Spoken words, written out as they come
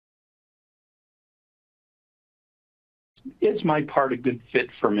Is my part a good fit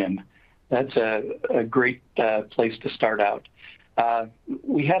for MIM? That's a great place to start out.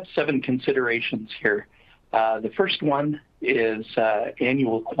 We have 7 considerations here. The first one is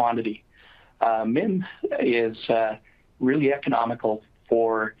annual quantity. MIM is really economical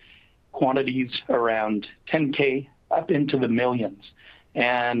for quantities around 10K up into the millions.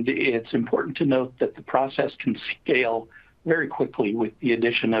 And it's important to note that the process can scale very quickly with the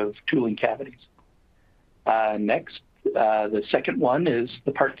addition of tooling cavities. Next, the second one is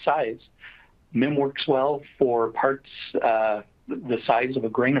the part size. MIM works well for parts the size of a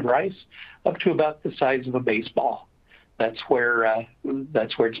grain of rice up to about the size of a baseball. That's where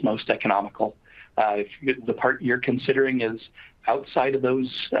it's most economical. If the part you're considering is outside of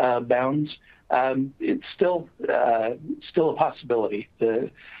those bounds, it's still a possibility.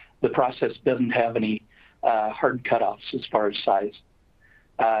 The process doesn't have any hard cutoffs as far as size.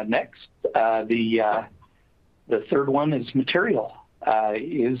 Next, the third one is material.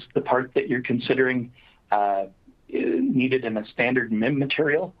 Is the part that you're considering needed in a standard MIM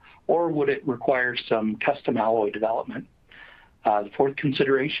material, or would it require some custom alloy development? The fourth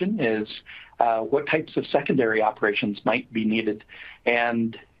consideration is what types of secondary operations might be needed.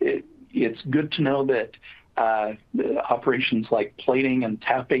 And it's good to know that operations like plating and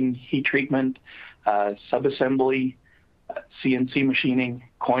tapping, heat treatment, subassembly, CNC machining,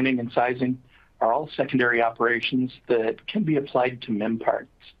 coining and sizing are all secondary operations that can be applied to MIM parts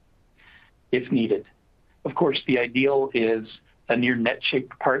if needed. Of course, the ideal is a near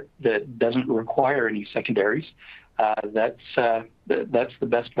net-shaped part that doesn't require any secondaries. That's the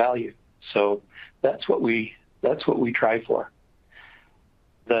best value. So that's what we try for.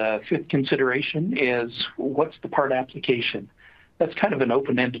 The fifth consideration is what's the part application? That's kind of an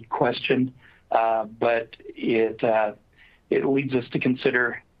open-ended question, but it leads us to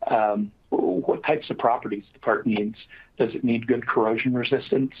consider what types of properties the part needs. Does it need good corrosion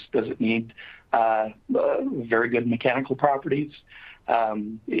resistance? Does it need very good mechanical properties?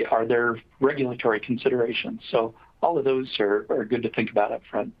 Are there regulatory considerations? So all of those are good to think about up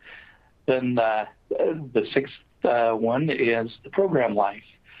front. Then the sixth one is the program life.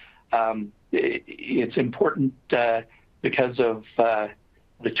 It's important because of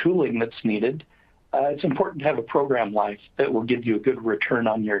the tooling that's needed. It's important to have a program life that will give you a good return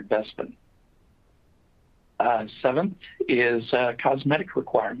on your investment. Seventh is cosmetic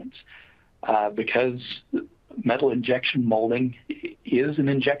requirements. Because metal injection molding is an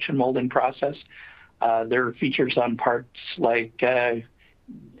injection molding process, there are features on parts like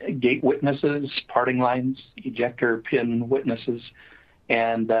gate witnesses, parting lines, ejector pin witnesses,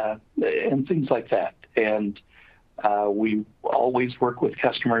 and things like that. And we always work with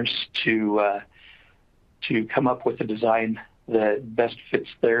customers to come up with a design that best fits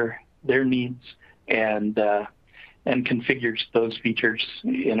their needs and configures those features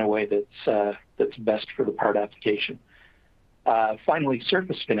in a way that's best for the part application. Finally,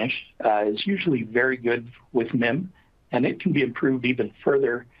 surface finish is usually very good with MIM, and it can be improved even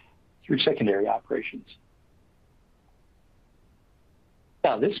further through secondary operations.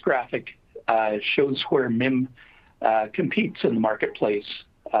 Now, this graphic shows where MIM competes in the marketplace,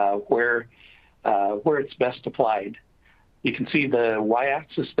 where it's best applied. You can see the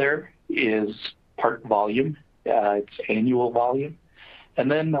y-axis there is part volume. It's annual volume.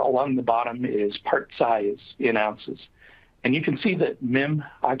 And then along the bottom is part size in ounces. And you can see that MIM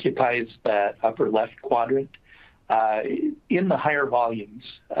occupies that upper left quadrant. In the higher volumes,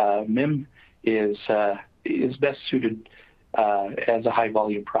 MIM is best suited as a high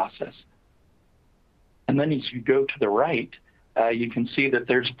volume process. And then as you go to the right, you can see that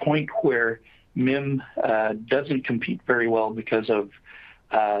there's a point where MIM doesn't compete very well because of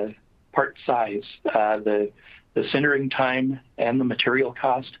part size. The sintering time and the material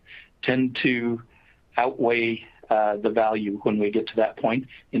cost tend to outweigh the value when we get to that point.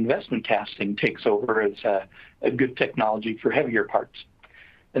 Investment casting takes over as a good technology for heavier parts.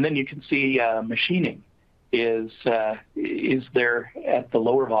 And then you can see machining is there at the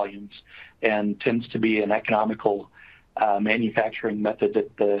lower volumes and tends to be an economical manufacturing method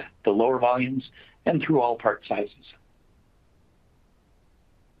at the lower volumes and through all part sizes.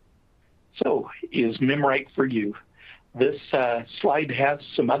 So is MIM right for you? This slide has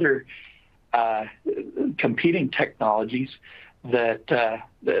some other competing technologies that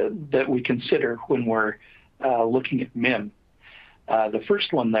we consider when we're looking at MIM. The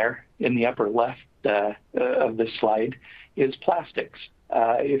first one there in the upper left of this slide is plastics.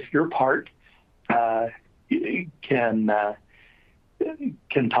 If your part can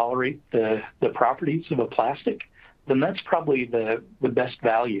tolerate the properties of a plastic, then that's probably the best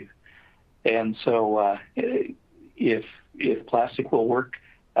value. And so if plastic will work,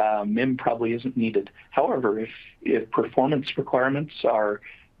 MIM probably isn't needed. However, if performance requirements are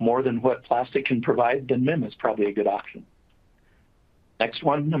more than what plastic can provide, then MIM is probably a good option. Next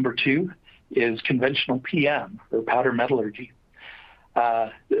one, number 2, is conventional PM, or powder metallurgy.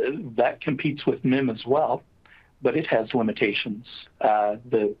 That competes with MIM as well, but it has limitations.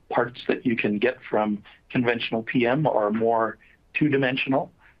 The parts that you can get from conventional PM are more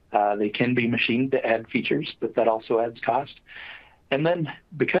two-dimensional. They can be machined to add features, but that also adds cost. And then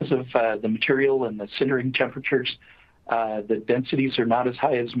because of the material and the sintering temperatures, the densities are not as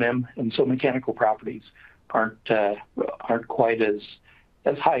high as MIM, and so mechanical properties aren't quite as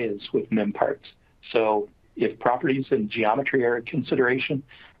high as with MIM parts. So if properties and geometry are a consideration,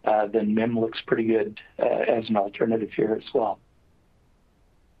 then MIM looks pretty good as an alternative here as well.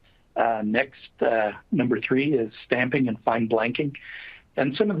 Next, number 3 is stamping and fine blanking,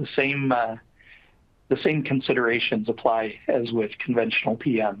 and some of the same considerations apply as with conventional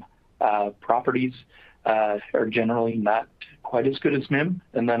PM. Properties are generally not quite as good as MIM,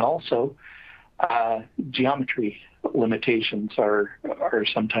 and then also geometry limitations are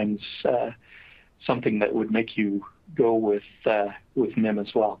sometimes something that would make you go with MIM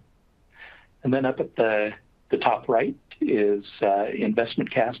as well. And then up at the top right is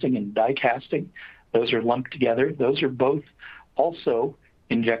investment casting and die casting. Those are lumped together. Those are both also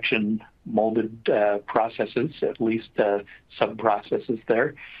injection molded processes, at least sub-processes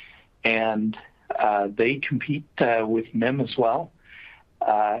there. And they compete with MIM as well.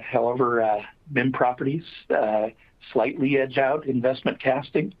 However, MIM properties slightly edge out investment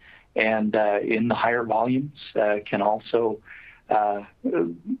casting, and in the higher volumes can also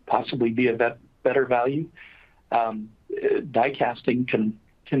possibly be a better value. Die casting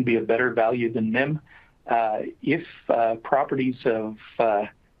can be a better value than MIM if properties of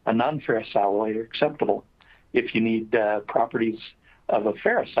a non-ferrous alloy are acceptable. If you need properties of a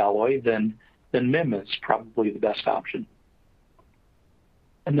ferrous alloy, then MIM is probably the best option.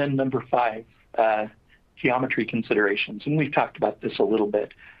 And then number 5, geometry considerations. And we've talked about this a little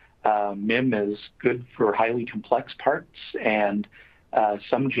bit. MIM is good for highly complex parts, and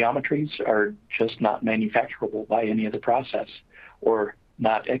some geometries are just not manufacturable by any other process, or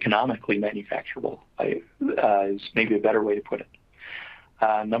not economically manufacturable, is maybe a better way to put it.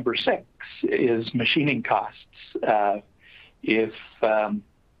 Number 6 is machining costs. If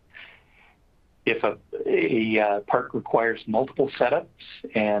a part requires multiple setups,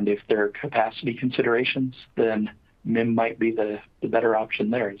 and if there are capacity considerations, then MIM might be the better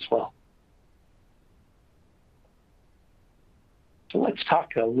option there as well. So let's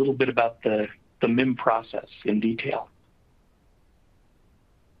talk a little bit about the MIM process in detail.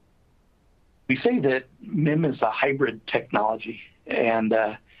 We say that MIM is a hybrid technology, and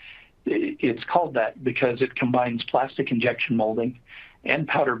it's called that because it combines plastic injection molding and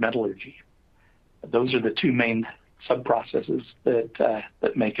powder metallurgy. Those are the 2 main sub-processes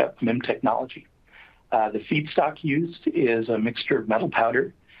that make up MIM technology. The feedstock used is a mixture of metal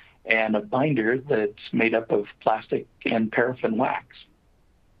powder and a binder that's made up of plastic and paraffin wax.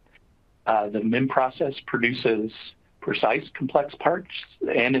 The MIM process produces precise, complex parts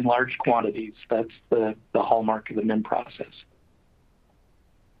and in large quantities. That's the hallmark of the MIM process.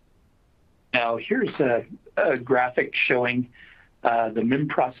 Now, here's a graphic showing the MIM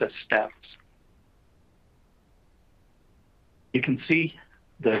process steps. You can see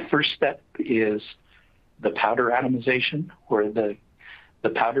the first step is the powder atomization, where the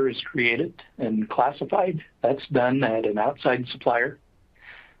powder is created and classified. That's done at an outside supplier.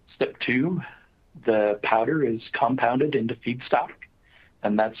 Step 2, the powder is compounded into feedstock,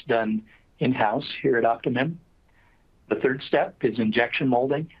 and that's done in-house here at OptiMIM. The third step is injection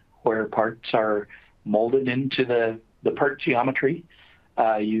molding, where parts are molded into the part geometry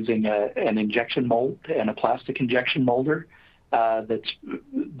using an injection mold and a plastic injection molder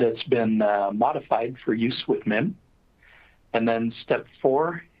that's been modified for use with MIM. And then step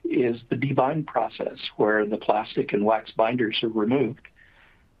 4 is the debind process, where the plastic and wax binders are removed.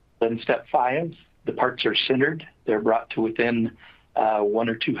 Then step 5, the parts are sintered. They're brought to within 100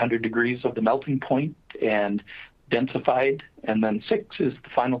 or 200 degrees of the melting point and densified. And then 6 is the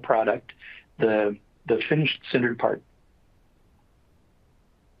final product, the finished sintered part.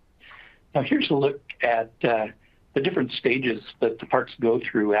 Now here's a look at the different stages that the parts go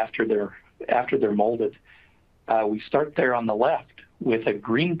through after they're molded. We start there on the left with a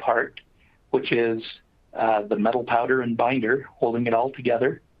green part, which is the metal powder and binder holding it all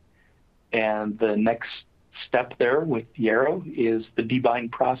together. And the next step there with the arrow is the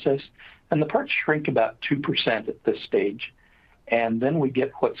debind process. And the parts shrink about 2% at this stage. And then we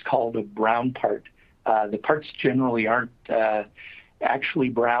get what's called a brown part. The parts generally aren't actually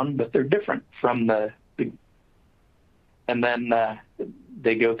brown, but they're different from and then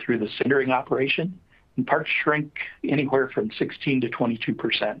they go through the sintering operation, and parts shrink anywhere from 16 to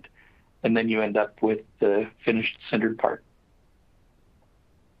 22%, and then you end up with the finished sintered part.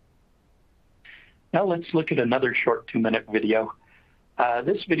 Now let's look at another short 2-minute video.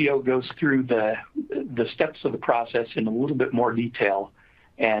 This video goes through the steps of the process in a little bit more detail,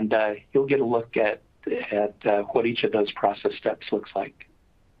 and you'll get a look at what each of those process steps looks like.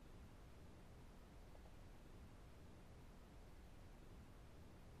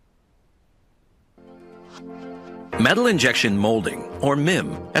 Metal injection molding, or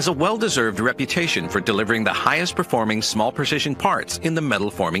MIM, has a well-deserved reputation for delivering the highest performing small precision parts in the metal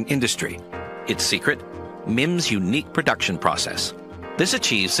forming industry. Its secret? MIM's unique production process. This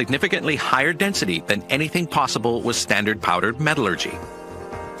achieves significantly higher density than anything possible with standard powdered metallurgy.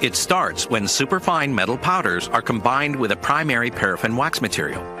 It starts when superfine metal powders are combined with a primary paraffin wax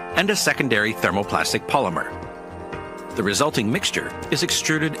material and a secondary thermoplastic polymer. The resulting mixture is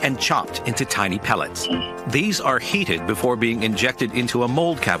extruded and chopped into tiny pellets. These are heated before being injected into a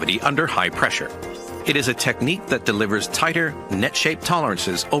mold cavity under high pressure. It is a technique that delivers tighter, net-shaped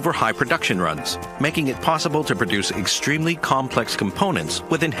tolerances over high production runs, making it possible to produce extremely complex components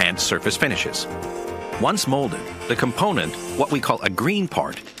with enhanced surface finishes. Once molded, the component, what we call a green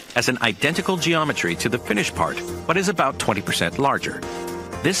part, has an identical geometry to the finished part, but is about 20% larger.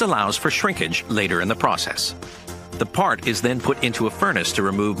 This allows for shrinkage later in the process. The part is then put into a furnace to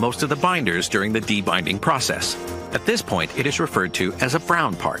remove most of the binders during the debinding process. At this point, it is referred to as a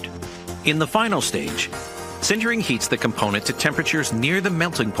brown part. In the final stage, sintering heats the component to temperatures near the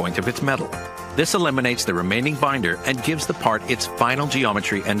melting point of its metal. This eliminates the remaining binder and gives the part its final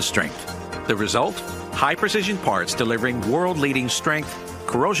geometry and strength. The result? High-precision parts delivering world-leading strength,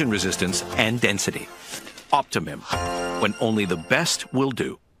 corrosion resistance, and density. OptiMIM, when only the best will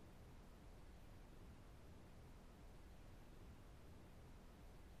do.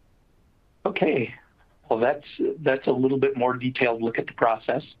 Okay, well that's a little bit more detailed look at the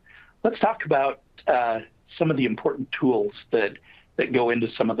process. Let's talk about some of the important tools that go into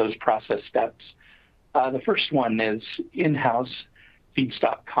some of those process steps. The first one is in-house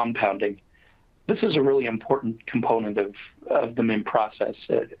feedstock compounding. This is a really important component of the MIM process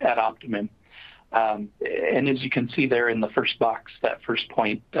at OptiMIM. And as you can see there in the first box, that first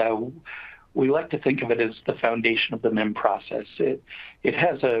point, we like to think of it as the foundation of the MIM process. It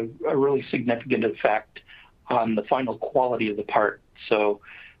has a really significant effect on the final quality of the part. So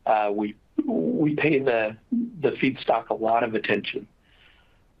we pay the feedstock a lot of attention.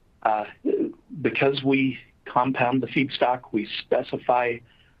 Because we compound the feedstock, we specify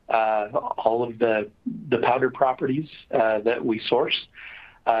all of the powder properties that we source.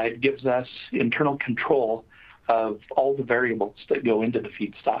 It gives us internal control of all the variables that go into the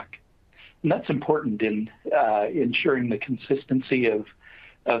feedstock. And that's important in ensuring the consistency of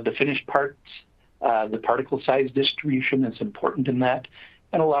the finished parts. The particle size distribution is important in that,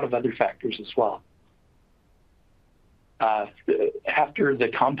 and a lot of other factors as well. After the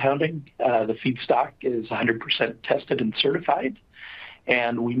compounding, the feedstock is 100% tested and certified,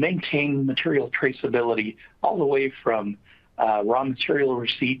 and we maintain material traceability all the way from raw material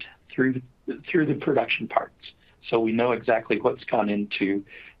receipt through the production parts. So we know exactly what's gone into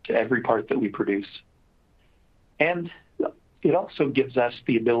every part that we produce. And it also gives us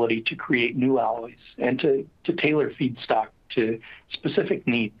the ability to create new alloys and to tailor feedstock to specific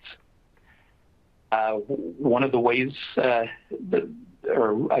needs. One of the ways,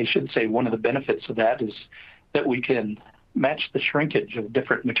 or I should say one of the benefits of that is that we can match the shrinkage of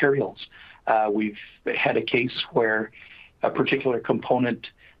different materials. We've had a case where a particular component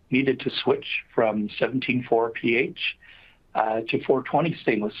needed to switch from 17.4 pH to 420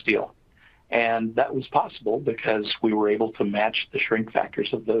 stainless steel. And that was possible because we were able to match the shrink factors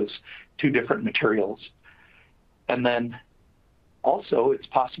of those two different materials. And then also it's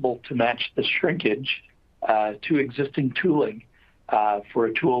possible to match the shrinkage to existing tooling for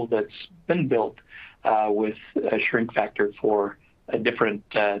a tool that's been built with a shrink factor for a different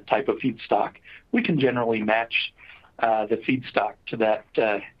type of feedstock. We can generally match the feedstock to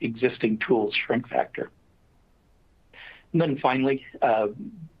that existing tool's shrink factor. And then finally,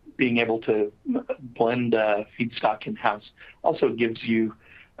 being able to blend feedstock in-house also gives you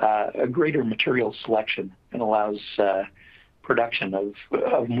a greater material selection and allows production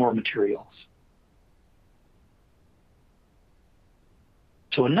of more materials.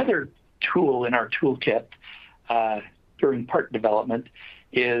 So another tool in our toolkit during part development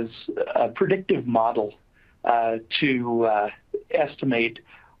is a predictive model to estimate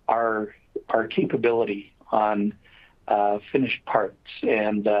our our capability on finished parts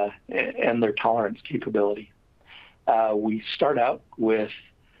and their tolerance capability. We start out with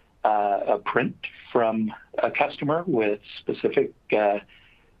a print from a customer with specific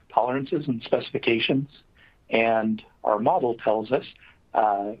tolerances and specifications, and our model tells us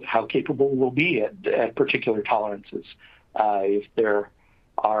how capable we'll be at particular tolerances. If there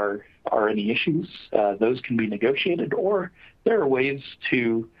are any issues, those can be negotiated, or there are ways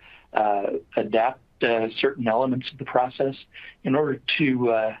to adapt certain elements of the process in order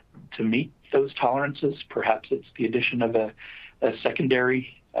to meet those tolerances. Perhaps it's the addition of a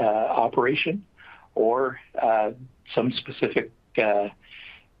secondary operation, or some specific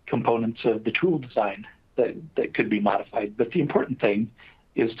components of the tool design that could be modified. But the important thing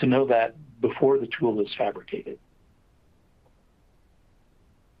is to know that before the tool is fabricated.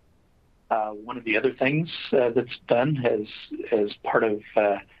 One of the other things that's done as part of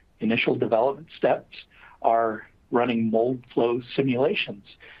initial development steps are running mold flow simulations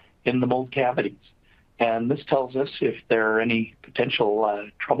in the mold cavities. And this tells us if there are any potential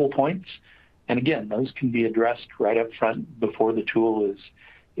trouble points. And again, those can be addressed right up front before the tool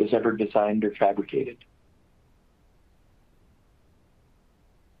is ever designed or fabricated.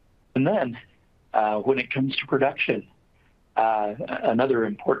 And then when it comes to production, another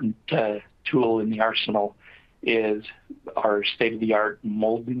important tool in the arsenal is our state-of-the-art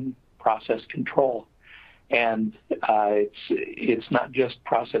molding process control. And it's not just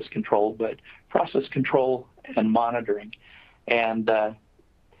process control, but process control and monitoring. And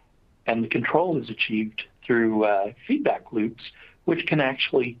the control is achieved through feedback loops, which can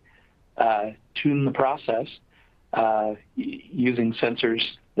actually tune the process using sensors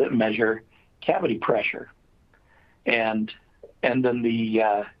that measure cavity pressure. And then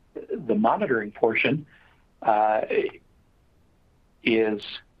the monitoring portion is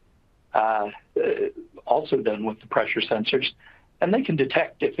also done with the pressure sensors, and they can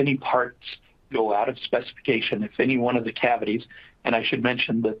detect if any parts go out of specification, if any one of the cavities, and I should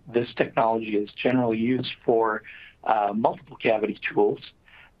mention that this technology is generally used for multiple cavity tools,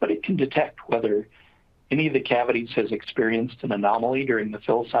 but it can detect whether any of the cavities has experienced an anomaly during the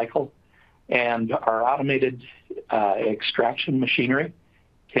fill cycle. And our automated extraction machinery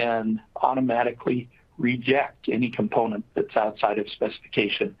can automatically reject any component that's outside of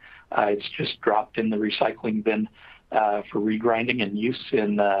specification. It's just dropped in the recycling bin for regrinding and use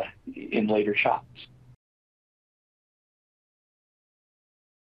in later shops.